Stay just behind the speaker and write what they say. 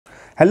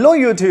Hello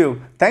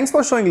YouTube, thanks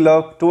for showing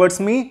love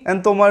towards me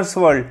and Tomar's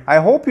world. I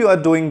hope you are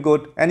doing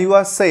good and you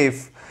are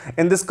safe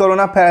in this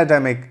corona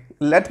pandemic.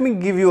 Let me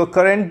give you a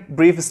current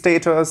brief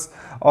status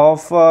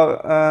of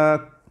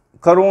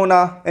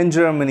corona in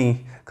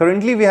Germany.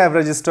 Currently we have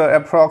registered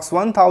approx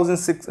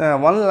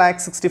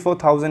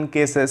 1,64,000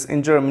 cases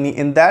in Germany.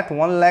 In that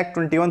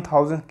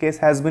 1,21,000 case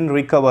has been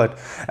recovered.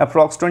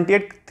 Approx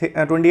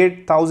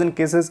 28,000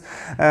 cases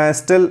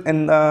still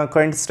in the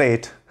current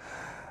state.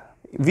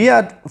 We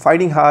are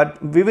fighting hard.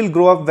 We will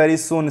grow up very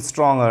soon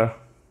stronger.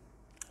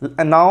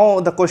 And now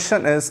the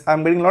question is,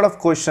 I'm getting a lot of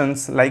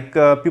questions like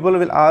people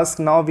will ask,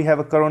 now we have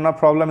a corona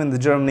problem in the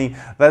Germany,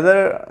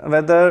 whether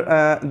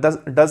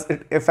does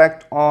it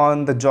affect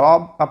on the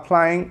job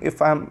applying if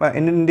I'm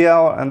in India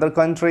or another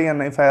country, and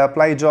if I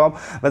apply job,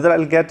 whether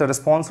I'll get a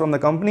response from the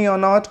company or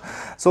not.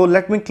 So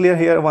let me clear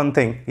here one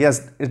thing.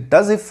 Yes, it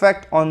does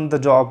affect on the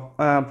job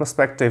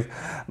perspective,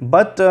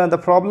 but the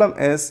problem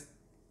is,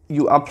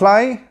 you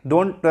apply,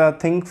 don't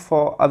think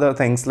for other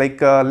things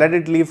like let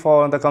it leave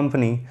for the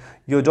company.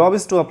 Your job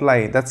is to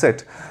apply, that's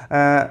it.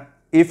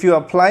 If you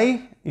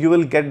apply, you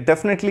will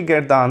definitely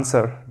get the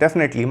answer.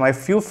 Definitely, my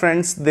few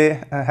friends,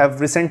 they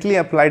have recently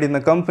applied in the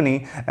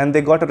company and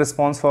they got a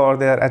response for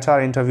their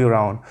HR interview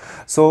round.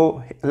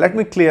 So let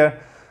me clear,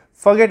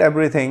 forget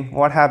everything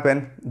what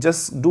happened,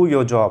 just do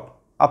your job.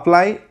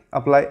 Apply,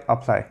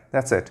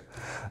 that's it.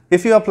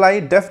 If you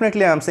apply,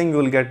 definitely I'm saying you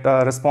will get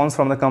a response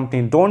from the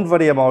company. Don't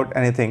worry about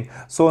anything.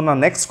 So now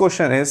next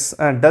question is,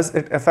 does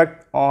it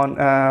affect on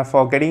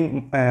for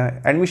getting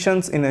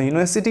admissions in a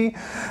university?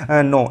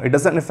 No, it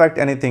doesn't affect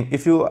anything.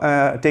 If you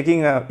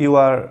you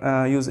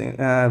are using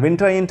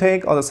winter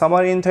intake or the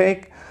summer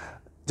intake,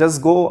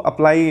 just go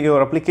apply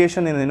your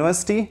application in the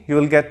university. You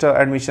will get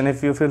admission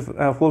if you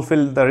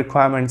fulfill the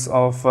requirements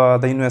of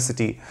the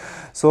university.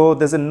 So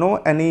there's no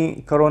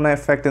any corona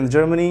effect in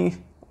Germany.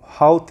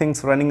 How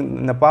things running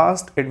in the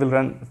past, it will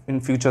run in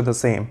future the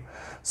same.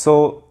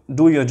 So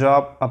do your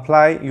job,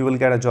 apply, you will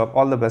get a job.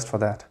 All the best for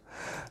that.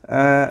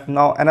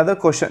 Now another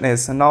question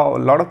is, now a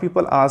lot of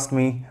people ask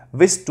me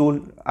which tool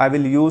I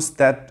will use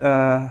that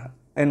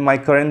in my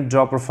current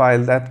job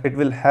profile, that it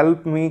will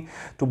help me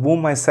to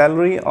boom my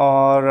salary,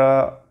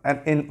 or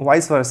and in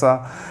vice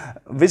versa,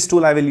 which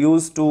tool I will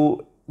use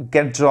to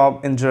get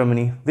job in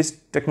Germany, which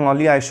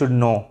technology I should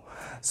know.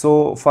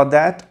 So for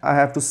that, I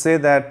have to say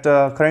that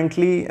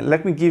currently,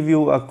 let me give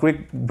you a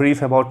quick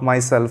brief about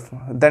myself,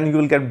 then you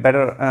will get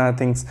better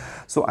things.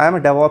 So I am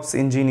a DevOps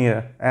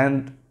engineer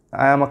and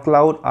I am a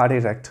cloud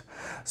architect.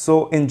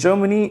 So in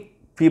Germany,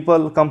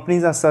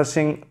 companies are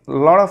searching a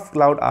lot of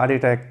cloud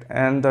architect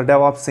and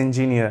DevOps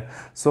engineer.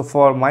 So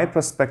for my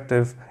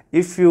perspective,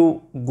 if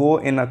you go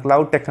in a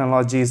cloud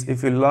technologies,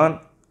 if you learn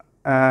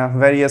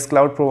various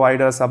cloud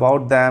providers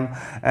about them,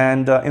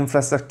 and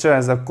infrastructure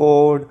as a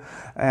code,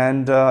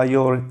 and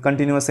your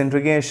continuous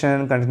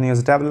integration,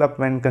 continuous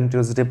development,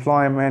 continuous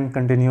deployment,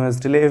 continuous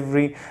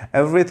delivery,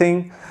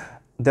 everything,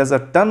 there's a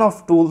ton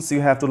of tools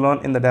you have to learn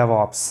in the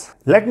DevOps.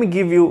 Let me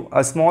give you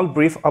a small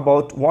brief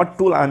about what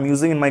tool I'm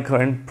using in my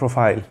current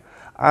profile.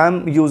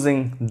 I'm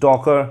using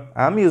Docker,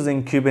 I'm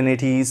using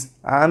Kubernetes,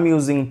 I'm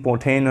using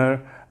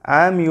Portainer,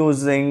 I'm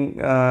using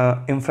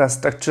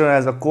infrastructure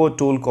as a code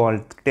tool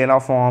called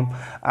Terraform.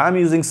 I'm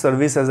using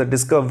service as a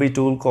discovery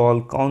tool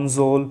called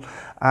Console.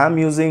 I'm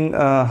using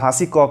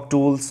HashiCorp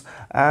tools.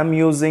 I'm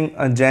using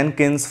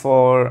Jenkins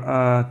for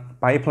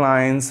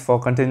pipelines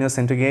for continuous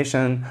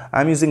integration.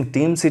 I'm using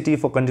TeamCity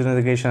for continuous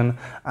integration.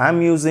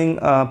 I'm using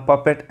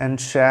Puppet and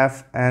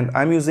Chef, and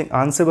I'm using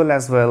Ansible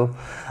as well.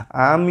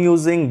 I'm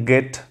using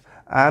Git.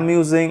 I'm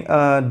using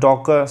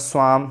Docker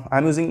Swarm.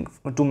 I'm using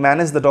to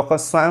manage the Docker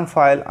Swarm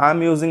file.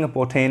 I'm using a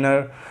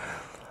Portainer,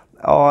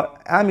 or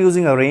I'm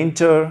using a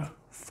Ranger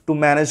to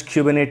manage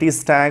Kubernetes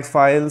stack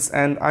files,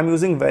 and I'm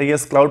using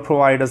various cloud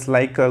providers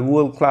like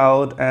Google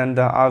Cloud and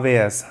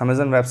AWS,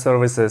 Amazon Web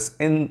Services.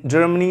 In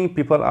Germany,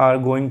 people are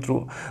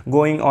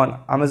going on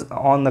Amazon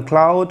on the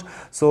cloud.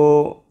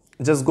 So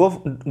just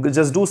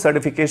do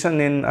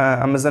certification in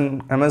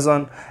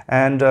Amazon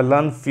and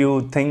learn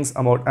few things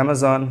about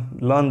Amazon,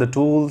 learn the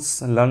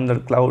tools, learn the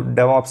cloud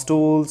DevOps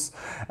tools,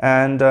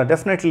 and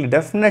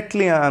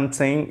definitely I'm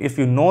saying, if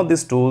you know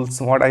these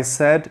tools, what I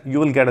said, you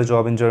will get a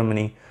job in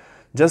Germany.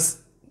 Just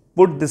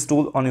put this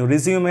tool on your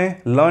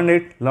resume, learn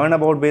it, learn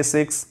about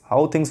basics,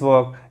 how things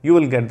work, you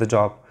will get the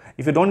job.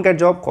 If you don't get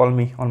job, call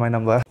me on my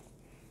number.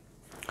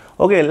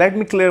 Okay, let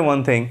me clear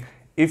one thing.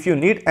 If you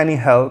need any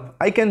help,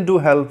 I can do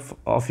help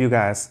of you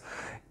guys.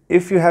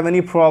 If you have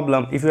any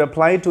problem, if you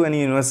apply to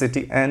any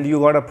university and you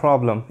got a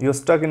problem, you're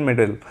stuck in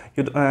middle,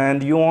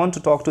 and you want to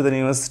talk to the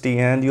university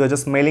and you are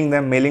just mailing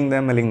them,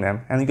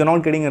 and you're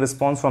not getting a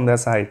response from their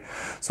side.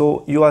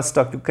 So you are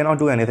stuck, you cannot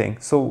do anything.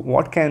 So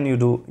what can you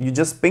do? You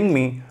just ping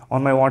me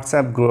on my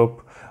WhatsApp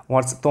group,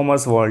 what's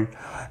Thomas World,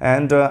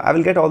 and I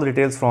will get all the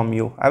details from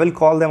you. I will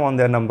call them on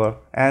their number,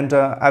 and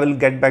I will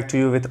get back to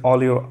you with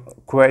all your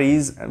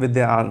queries with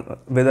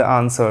the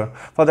answer.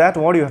 For that,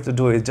 what you have to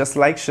do is just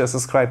like, share,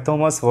 subscribe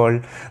Thomas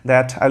World,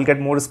 that I will get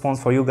more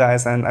response for you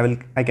guys,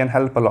 and I can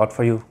help a lot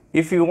for you.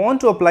 If you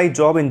want to apply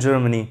job in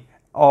Germany,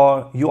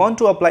 or you want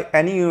to apply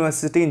any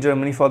university in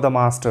Germany for the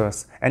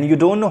masters and you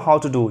don't know how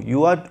to do,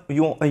 you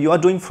are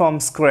doing from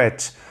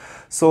scratch.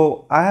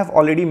 So I have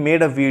already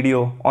made a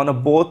video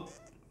on both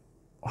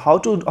how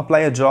to apply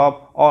a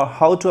job or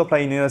how to apply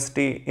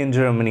university in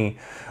Germany.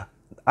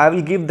 I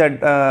will give that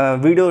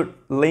video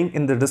link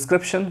in the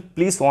description.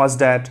 Please watch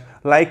that,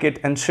 like it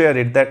and share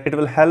it, that it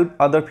will help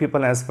other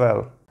people as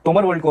well.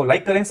 Tomar world को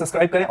like करें,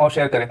 subscribe करें और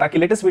share करें ताकि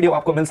latest video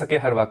आपको मिल सके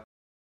हर वक्त।